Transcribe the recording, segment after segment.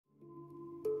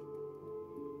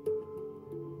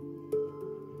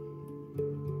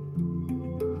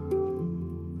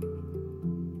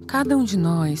Cada um de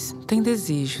nós tem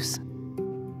desejos,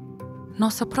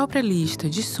 nossa própria lista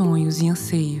de sonhos e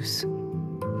anseios.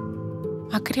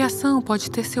 A criação pode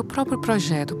ter seu próprio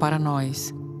projeto para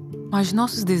nós, mas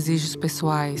nossos desejos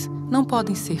pessoais não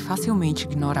podem ser facilmente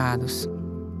ignorados.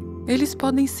 Eles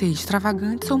podem ser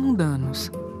extravagantes ou mundanos,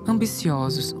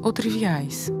 ambiciosos ou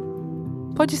triviais.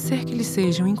 Pode ser que eles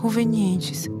sejam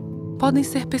inconvenientes, podem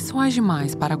ser pessoais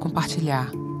demais para compartilhar,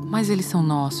 mas eles são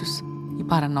nossos, e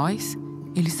para nós,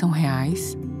 eles são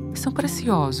reais, são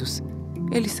preciosos,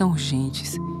 eles são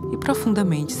urgentes e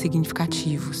profundamente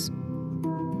significativos.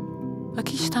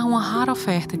 Aqui está uma rara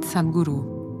oferta de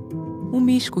Sadhguru, um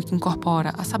místico que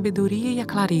incorpora a sabedoria e a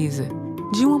clareza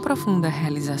de uma profunda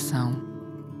realização.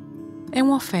 É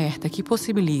uma oferta que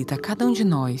possibilita a cada um de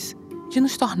nós de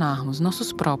nos tornarmos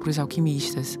nossos próprios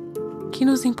alquimistas, que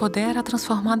nos empodera a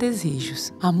transformar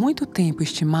desejos há muito tempo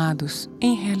estimados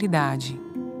em realidade.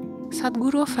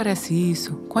 Sadhguru oferece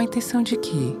isso com a intenção de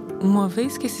que, uma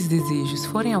vez que esses desejos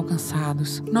forem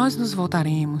alcançados, nós nos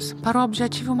voltaremos para o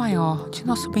objetivo maior de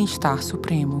nosso bem-estar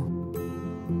supremo.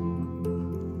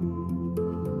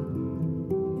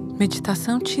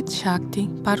 Meditação Chit Shakti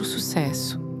para o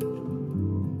sucesso.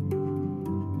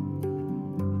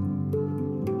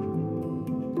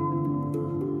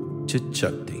 Chit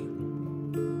Shakti.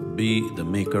 Be the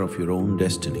maker of your own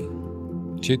destiny.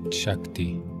 Chit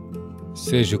Shakti.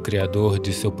 Seja o criador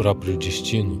de seu próprio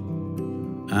destino.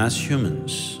 As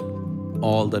humans,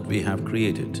 all that we have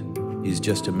created is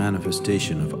just a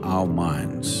manifestation of our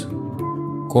minds.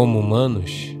 Como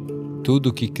humanos, tudo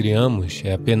o que criamos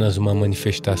é apenas uma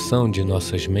manifestação de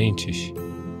nossas mentes.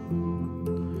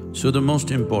 So the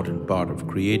most important part of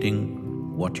creating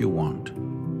what you want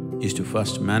is to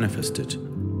first manifest it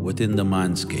within the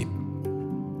mindscape.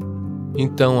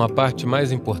 Então, a parte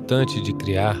mais importante de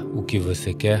criar o que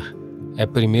você quer é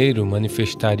primeiro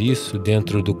manifestar isso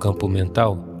dentro do campo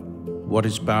mental. What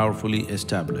is powerfully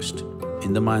established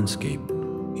in the mindscape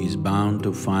is bound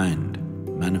to find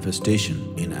manifestation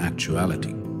in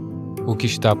actuality. O que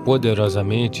está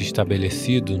poderosamente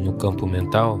estabelecido no campo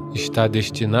mental está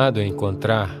destinado a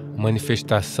encontrar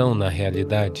manifestação na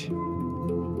realidade.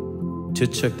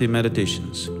 Chit Shakti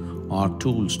meditations are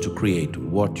tools to create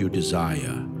what you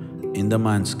desire in the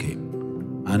mindscape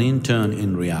and in turn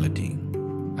in reality.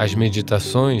 As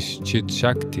meditações Chit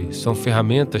Shakti são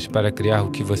ferramentas para criar o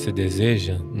que você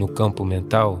deseja no campo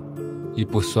mental e,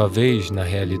 por sua vez, na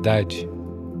realidade.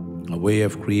 A way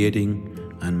of creating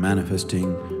and manifesting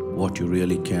what you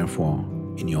really care for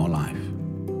in your life.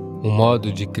 Um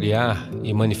modo de criar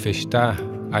e manifestar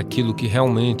aquilo que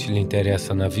realmente lhe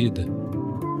interessa na vida.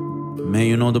 May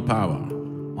you know the power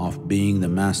of being the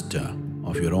master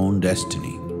of your own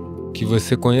destiny. Que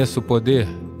você conheça o poder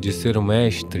de ser o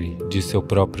mestre de seu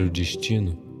próprio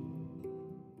destino.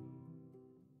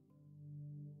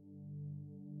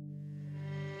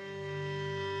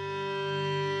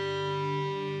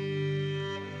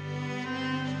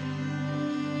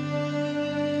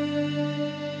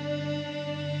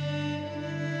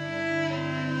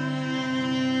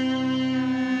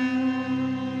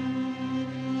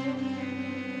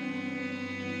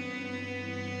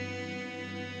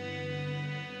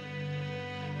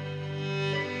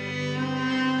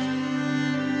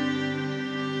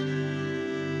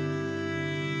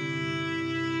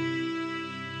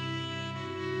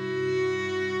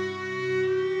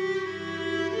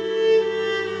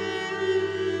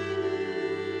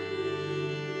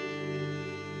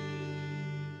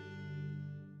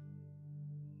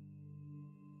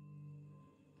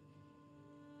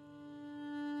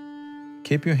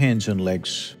 Keep your hands and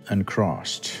legs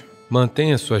uncrossed.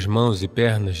 Mantenha suas mãos e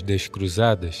pernas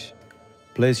descruzadas.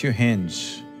 Place your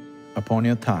hands upon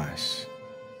your thighs,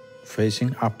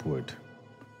 facing upward,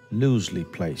 loosely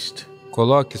placed.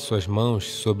 Coloque suas mãos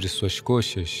sobre suas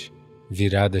coxas,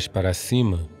 viradas para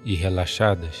cima e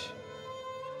relaxadas.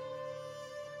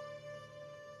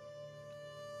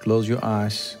 Close your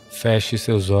eyes. Feche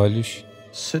seus olhos.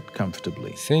 Sit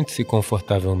comfortably. Sente-se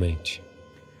confortavelmente.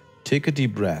 Take a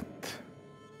deep breath.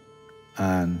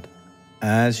 And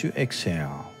as you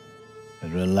exhale,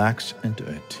 relax into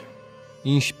it.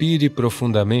 Inspire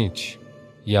profundamente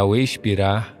e, ao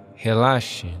expirar,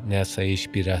 relaxe nessa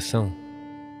expiração.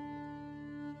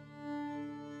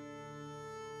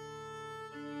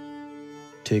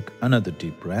 Take another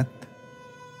deep breath,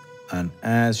 and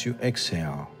as you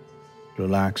exhale,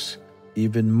 relax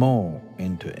even more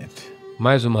into it.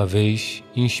 Mais uma vez,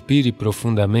 inspire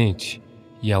profundamente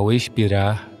e, ao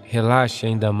expirar, relaxe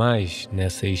ainda mais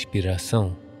nessa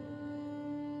expiração.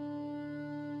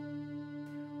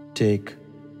 Take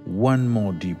one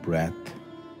more deep breath,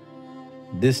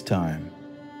 this time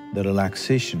The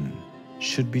relaxation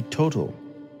should be total.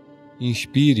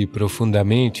 Inspire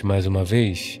profundamente mais uma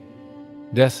vez.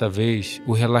 Dessa vez,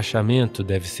 o relaxamento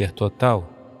deve ser total.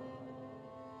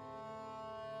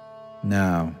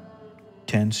 Now,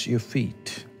 tense your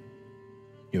feet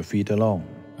alone.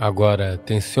 Agora,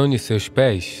 tensione seus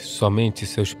pés, somente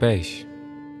seus pés.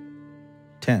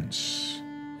 Tense,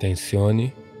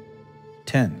 Tensione,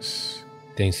 tense,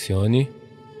 tensione,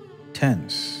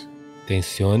 tense.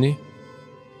 tensione,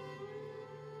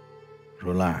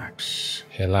 Relax.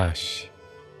 relaxe.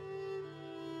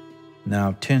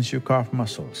 Now tense your calf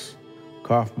muscles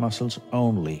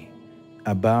only,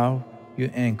 above your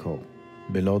ankle,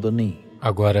 below the knee.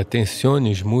 Agora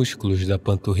tensione os músculos da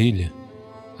panturrilha,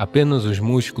 apenas os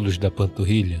músculos da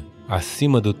panturrilha,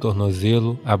 acima do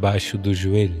tornozelo, abaixo dos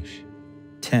joelhos.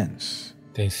 Tense,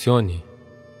 Tensione,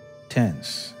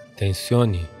 tense,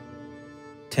 tensione,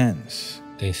 tense.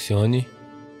 tensione,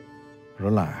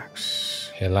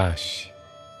 Relax. relaxe.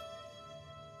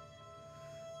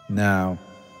 Now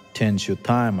tense your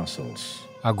thigh muscles.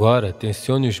 Agora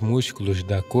tensione os músculos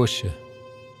da coxa.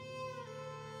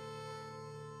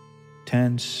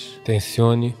 Tense,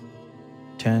 Tensione,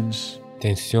 tense,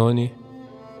 tensione,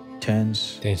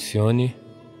 tense. tensione,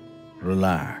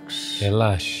 Relax.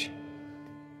 relaxe.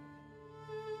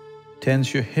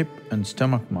 Tense your hip and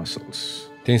stomach muscles.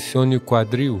 Tensione o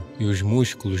quadril e os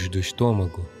músculos do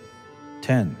estômago.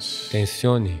 Tense,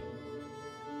 Tensione,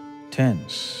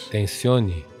 tense,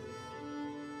 tensione,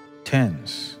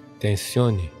 tense.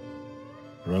 tensione,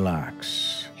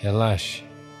 Relax. relaxe.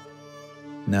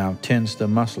 Now tense the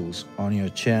muscles on your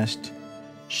chest,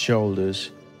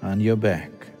 shoulders, and your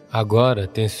back. Agora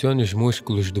tensione os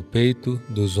músculos do peito,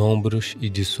 dos ombros e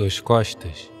de suas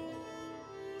costas.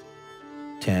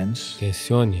 Tense,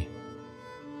 Tensione,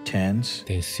 tense,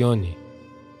 tensione,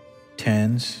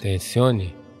 tense.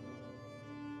 tensione.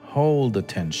 Hold the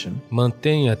tension.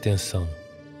 Mantenha a tensão.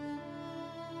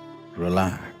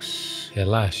 Relax.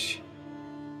 Relaxe.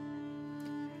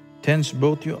 Tense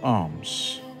both your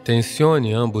arms.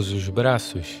 Tensione ambos os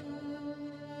braços.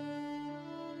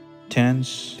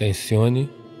 Tense, Tensione,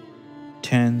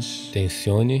 tense.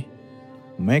 tensione.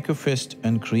 Make a fist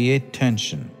and create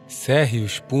tension. Cerre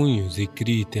os punhos e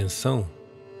crie tensão.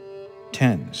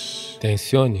 Tense,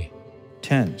 Tensione,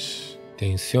 tense.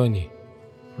 tensione.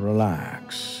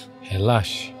 Relax.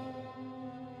 Relaxe.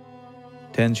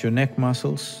 Tense your neck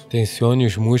muscles. Tensione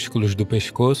os músculos do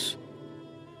pescoço.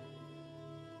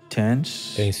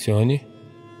 Tense, Tensione,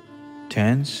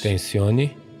 tense,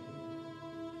 tensione,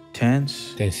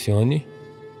 tense. tensione.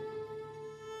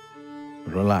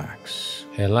 Relax.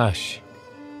 Relaxe.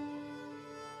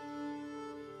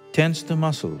 Tense the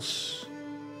muscles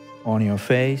on your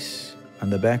face and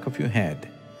the back of your head.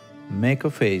 Make a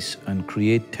face and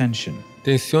create tension.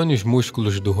 Tensione os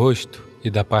músculos do rosto e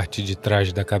da parte de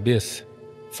trás da cabeça.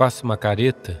 Faça uma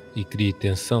careta e crie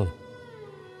tensão.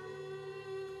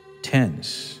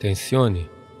 Tense, Tensione,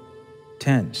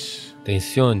 tense,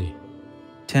 tensione,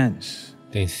 tense.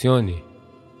 tensione.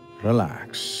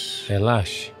 Relax.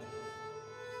 Relaxe.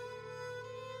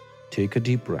 Take a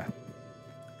deep breath.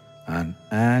 And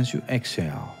as you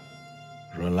exhale,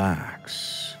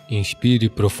 relax. Inspire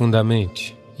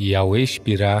profundamente e, ao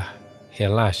expirar,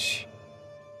 relaxe.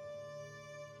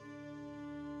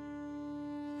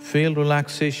 Feel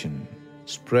relaxation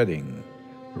spreading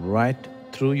right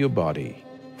through your body,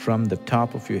 from the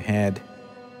top of your head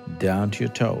down to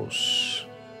your toes.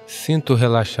 Sinta o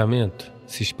relaxamento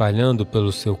se espalhando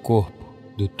pelo seu corpo,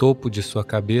 do topo de sua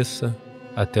cabeça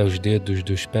até os dedos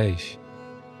dos pés.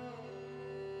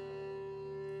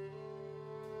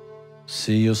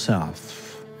 See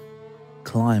yourself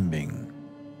climbing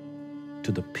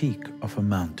to the peak of a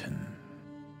mountain.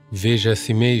 Veja a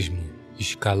si mesmo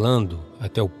escalando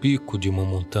até o pico de uma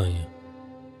montanha.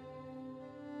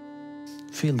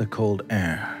 Feel the cold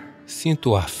air. Sinta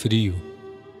o ar frio.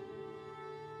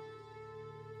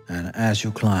 And as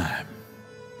you climb,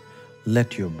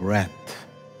 let your breath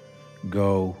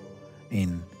go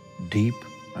in deep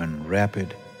and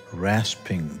rapid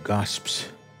rasping gasps,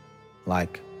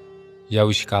 like E ao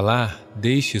escalar,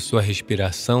 deixe sua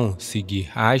respiração seguir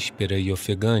áspera e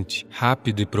ofegante,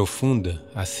 rápida e profunda,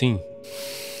 assim.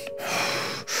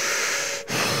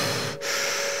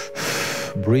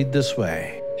 breathe this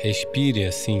way. Respire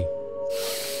assim.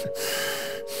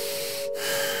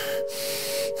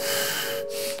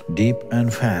 Deep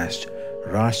and fast,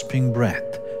 rasping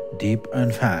breath, deep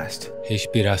and fast.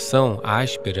 Respiração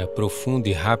áspera, profunda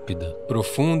e rápida,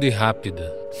 profunda e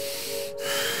rápida.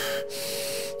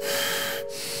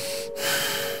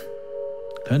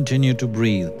 Continue to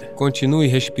breathe. Continue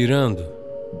respirando.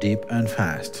 deep and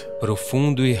fast.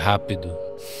 Profundo e rápido.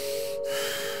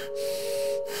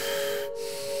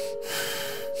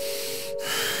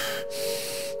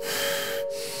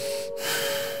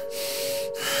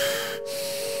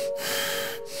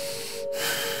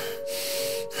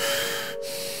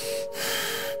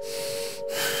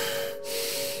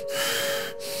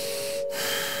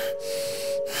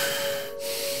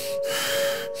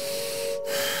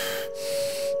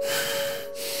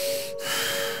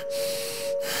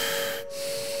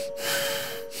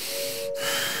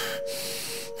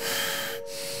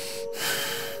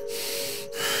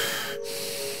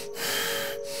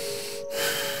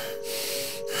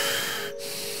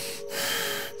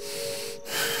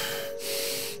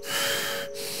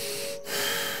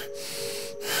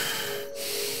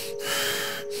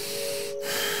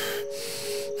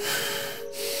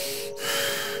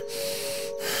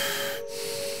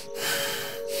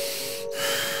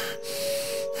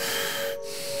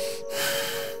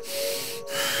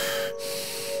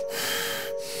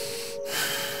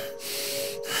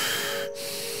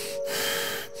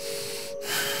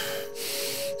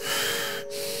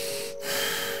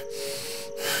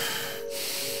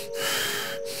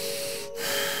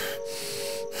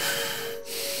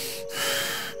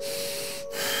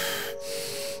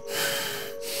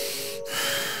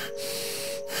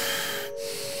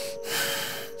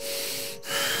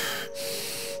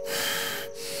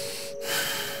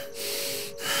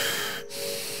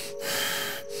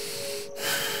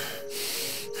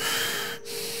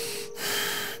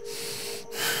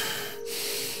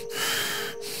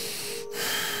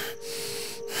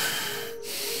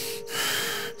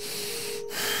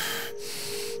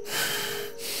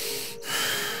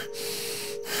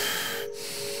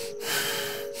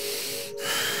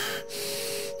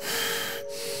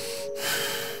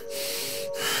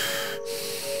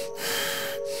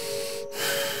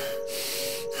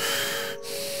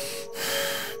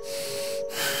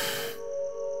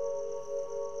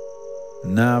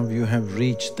 Now you have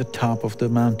reached the top of the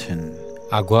mountain.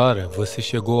 Agora você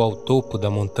chegou ao topo da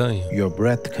montanha. Your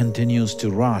breath continues to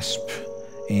rasp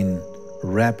in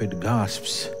rapid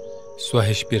gasps. Sua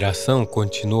respiração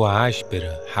continua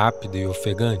áspera, rápida e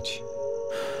ofegante.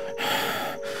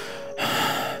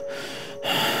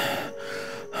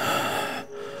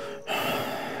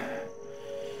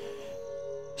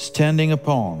 Standing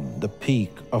upon the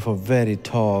peak of a very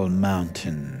tall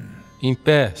mountain. Em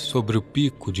pé sobre o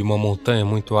pico de uma montanha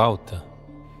muito alta.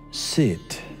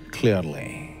 Sit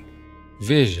clearly.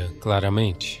 Veja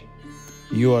claramente.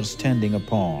 You are standing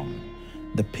upon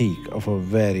the peak of a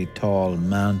very tall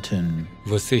mountain.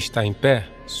 Você está em pé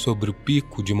sobre o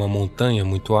pico de uma montanha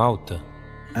muito alta.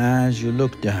 As you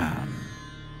look down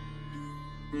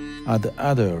at the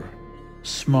other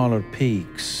smaller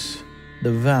peaks,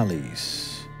 the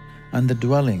valleys, and the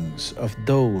dwellings of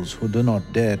those who do not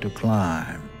dare to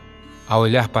climb. Ao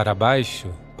olhar para baixo,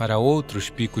 para outros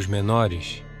picos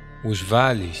menores, os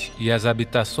vales e as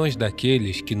habitações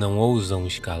daqueles que não ousam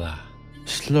escalar.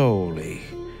 Slowly,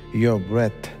 your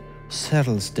breath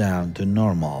settles down to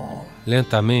normal.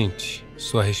 Lentamente,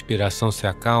 sua respiração se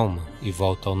acalma e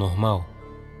volta ao normal.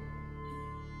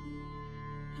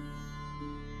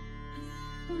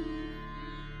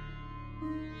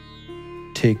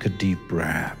 Take a deep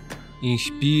breath.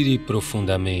 Inspire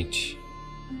profundamente.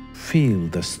 Feel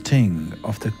the sting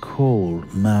of the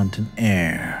cold mountain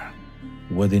air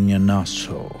within your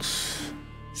nostrils.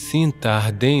 Sinta a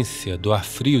ardência do ar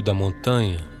frio da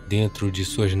montanha dentro de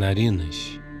suas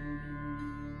narinas.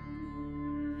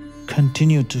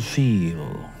 Continue to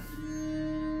feel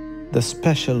the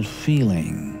special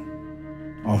feeling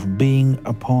of being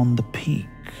upon the peak.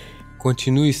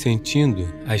 Continue sentindo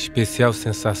a especial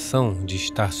sensação de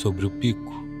estar sobre o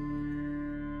pico.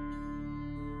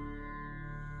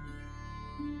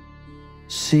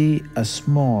 See a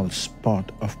small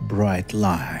spot of bright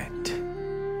light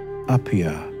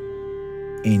appear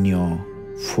in your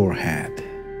forehead.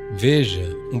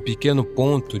 Veja um pequeno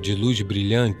ponto de luz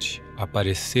brilhante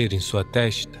aparecer em sua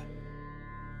testa.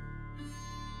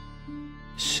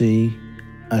 See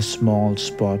a small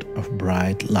spot of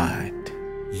bright light.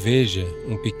 Veja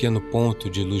um pequeno ponto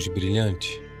de luz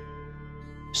brilhante.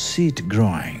 See it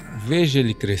growing. Veja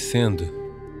ele crescendo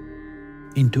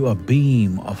into a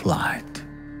beam of light.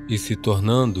 E se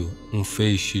tornando um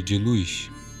feixe de luz.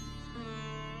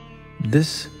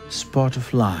 This spot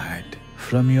of light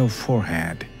from your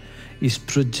forehead is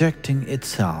projecting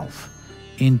itself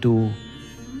into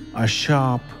a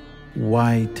sharp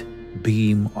white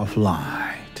beam of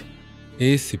light.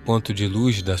 Esse ponto de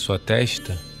luz da sua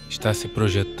testa está se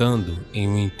projetando em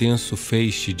um intenso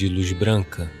feixe de luz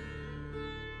branca.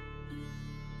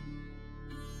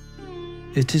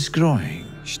 It is growing.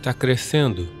 Está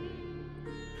crescendo.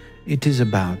 It is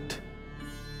about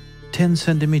 10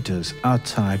 centimeters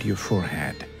outside your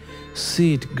forehead.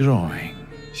 See it growing.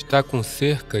 Está com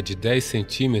cerca de 10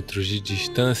 centímetros de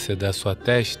distância da sua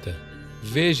testa.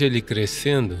 Veja ele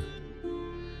crescendo.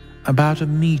 About a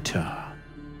meter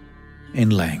in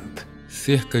length.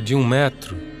 Cerca de 1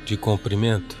 metro de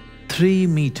comprimento. 3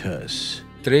 meters.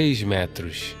 3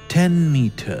 metros. 10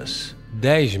 meters.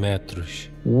 10 metros.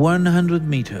 100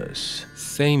 meters.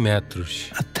 100 metros.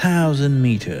 1,000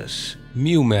 meters.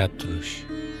 1000 metros.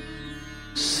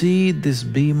 See this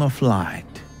beam of light.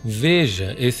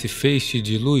 Veja esse feixe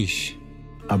de luz.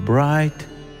 A bright,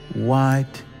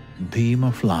 white beam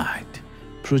of light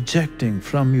projecting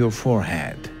from your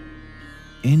forehead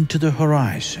into the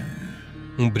horizon.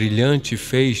 Brilhante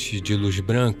feixe de luz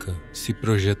branca se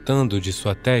projetando de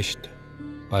sua testa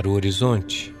para o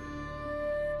horizonte.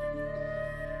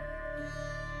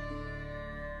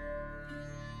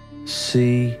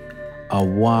 See a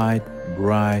white,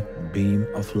 bright beam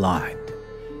of light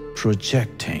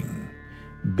projecting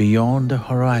beyond the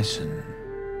horizon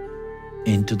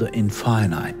into the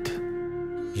infinite.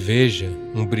 Veja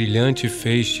brilhante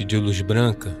feixe de luz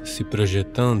branca se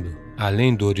projetando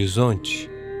além do horizonte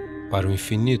para o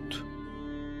infinito.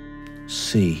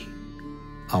 See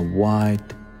a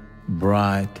white,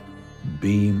 bright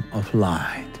beam of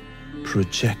light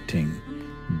projecting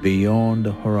beyond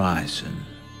the horizon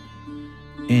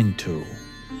into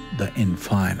the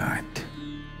infinite.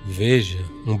 Veja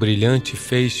brilhante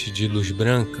feixe de luz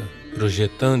branca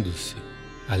projetando-se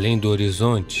além do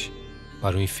horizonte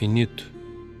para o infinito.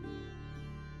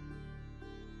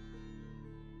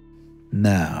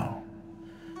 Now,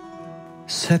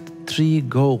 set 3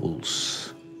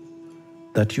 goals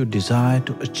that you desire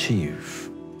to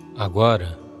achieve.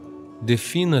 Agora,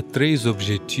 defina 3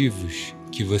 objetivos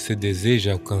que você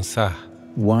deseja alcançar.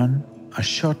 1, a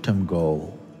short-term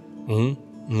goal.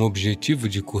 Um objetivo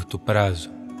de curto prazo.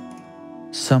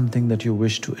 Something that you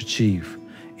wish to achieve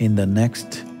in the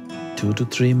next 2 to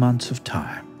 3 months of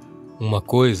time. Uma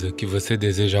coisa que você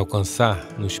deseja alcançar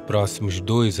nos próximos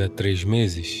 2 a 3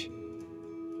 meses.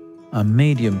 A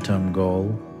medium-term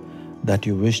goal that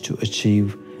you wish to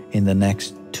achieve in the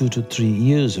next 2 to 3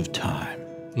 years of time.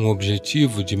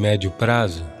 Objetivo de médio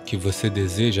prazo que você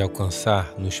deseja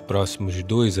alcançar nos próximos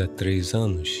 2 a 3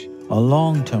 anos. A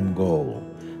long-term goal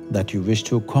that you wish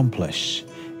to accomplish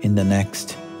in the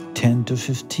next 10 to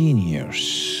 15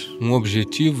 years.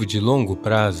 Objetivo de longo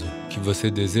prazo que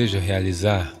você deseja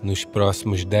realizar nos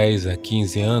próximos 10 a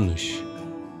 15 anos.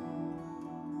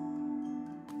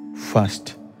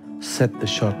 First, set the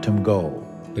short-term goal.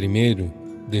 Primeiro,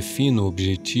 defina o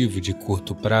objetivo de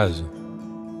curto prazo.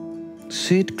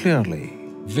 See it clearly.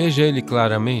 Veja ele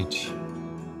claramente.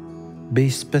 Be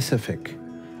specific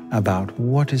about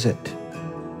what is it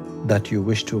that you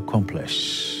wish to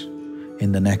accomplish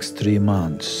in the next 3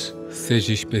 months.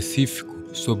 Seja específico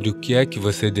sobre o que é que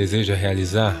você deseja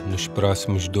realizar nos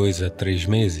próximos 2 a 3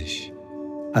 meses.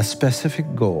 A specific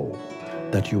goal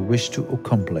that you wish to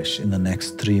accomplish in the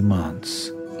next 3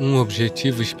 months.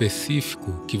 Objetivo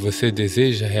específico que você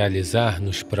deseja realizar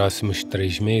nos próximos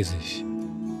 3 meses.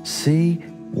 See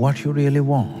what you really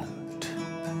want.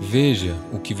 Veja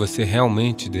o que você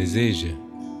realmente deseja.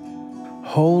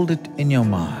 Hold it in your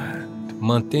mind.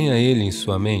 Mantenha ele em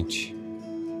sua mente.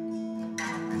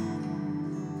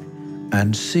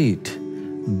 And see it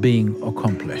being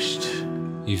accomplished.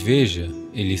 E veja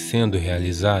ele sendo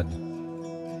realizado.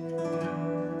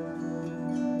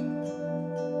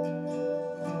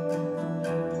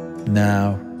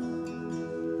 Now,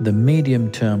 the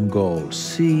medium-term goal.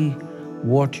 See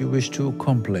what you wish to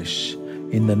accomplish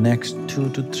in the next 2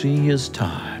 to 3 years'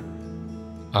 time.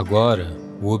 Agora,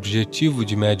 o objetivo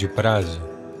de médio prazo.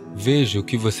 Veja o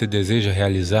que você deseja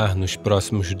realizar nos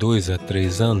próximos 2 a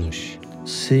 3 anos.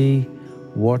 See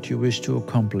what you wish to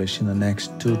accomplish in the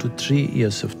next 2 to 3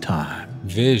 years of time.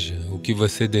 Veja o que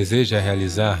você deseja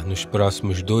realizar nos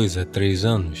próximos 2 a 3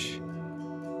 anos.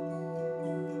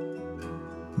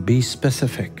 Be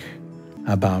specific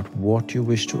about what you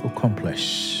wish to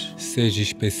accomplish. Seja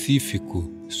específico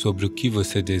sobre o que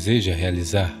você deseja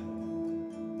realizar.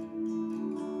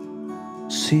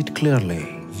 See it clearly.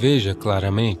 Veja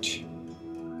claramente.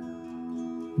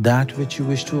 That which you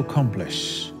wish to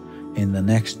accomplish in the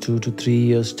next 2 to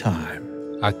 3 years' time.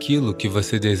 Aquilo que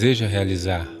você deseja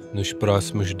realizar nos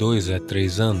próximos 2 a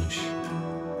 3 anos.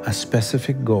 A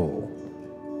specific goal.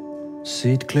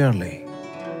 See it clearly.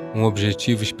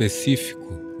 Objetivo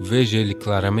específico, veja ele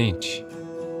claramente.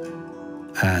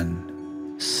 And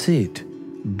see it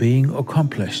being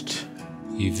accomplished.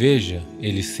 E veja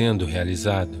ele sendo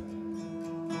realizado.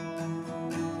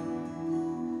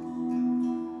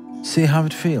 See how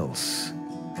it feels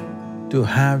to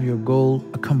have your goal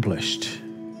accomplished.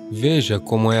 Veja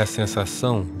como é a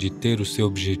sensação de ter o seu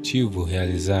objetivo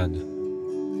realizado.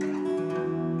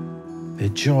 The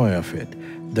joy of it,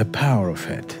 the power of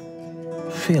it.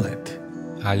 Feel it.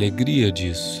 A alegria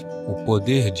disso, o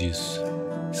poder disso.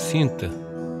 Sinta.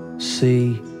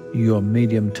 See your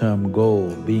medium-term goal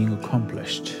being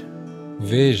accomplished.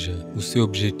 Veja o seu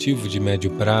objetivo de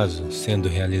médio prazo sendo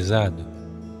realizado.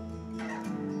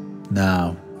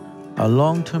 Now, a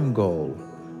long-term goal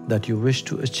that you wish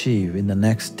to achieve in the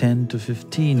next 10 to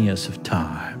 15 years of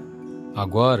time.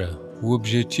 Agora, o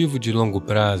objetivo de longo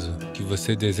prazo que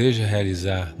você deseja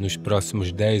realizar nos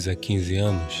próximos 10 a 15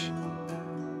 anos.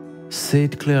 See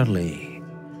it clearly.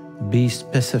 Be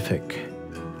specific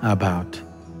about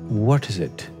what is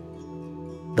it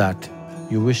that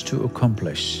you wish to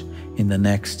accomplish in the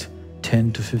next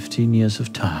 10 to 15 years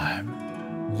of time.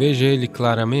 Veja ele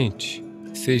claramente.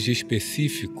 Seja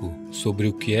específico sobre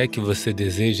o que é que você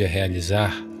deseja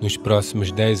realizar nos próximos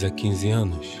 10 a 15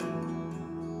 anos.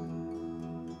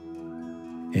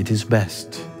 It is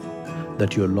best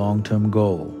that your long-term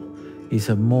goal is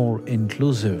a more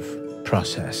inclusive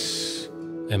process.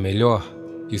 É melhor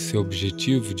que seu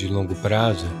objetivo de longo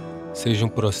prazo seja um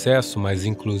processo mais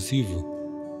inclusivo.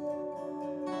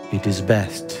 It is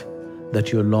best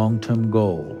that your long-term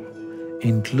goal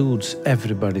includes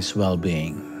everybody's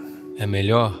well-being. É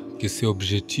melhor que seu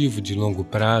objetivo de longo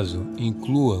prazo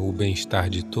inclua o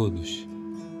bem-estar de todos.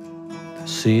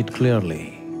 See it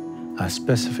clearly. A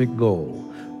specific goal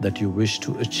that you wish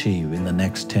to achieve in the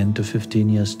next 10 to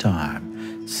 15 years' time.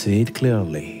 See it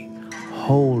clearly.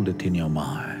 Hold it in your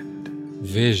mind.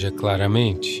 Veja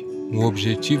claramente um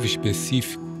objetivo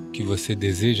específico que você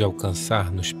deseja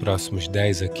alcançar nos próximos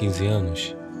 10 a 15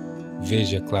 anos.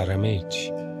 Veja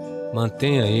claramente.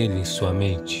 Mantenha ele em sua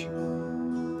mente.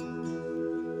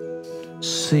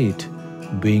 See it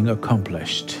being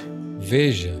accomplished.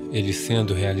 Veja ele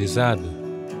sendo realizado.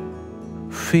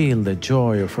 Feel the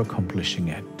joy of accomplishing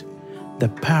it, the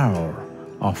power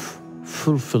of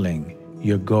fulfilling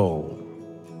your goal.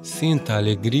 Sinta a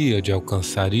alegria de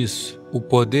alcançar isso, o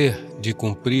poder de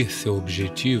cumprir seu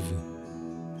objetivo.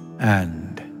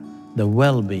 And the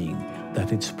well-being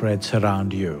that it spreads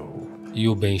around you. E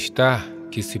o bem-estar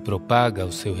que se propaga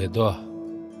ao seu redor.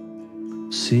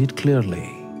 See it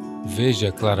clearly.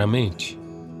 Veja claramente.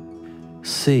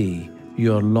 See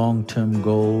your long-term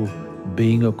goal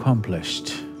being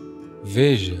accomplished.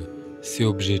 Veja seu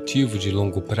objetivo de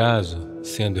longo prazo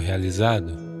sendo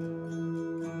realizado.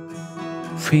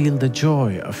 Feel the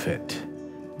joy of it,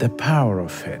 the power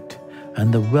of it,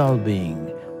 and the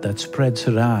well-being that spreads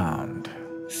around.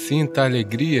 Sinta a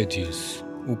alegria disso,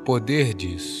 o poder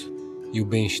disso e o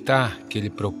bem-estar que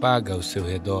ele propaga ao seu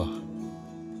redor.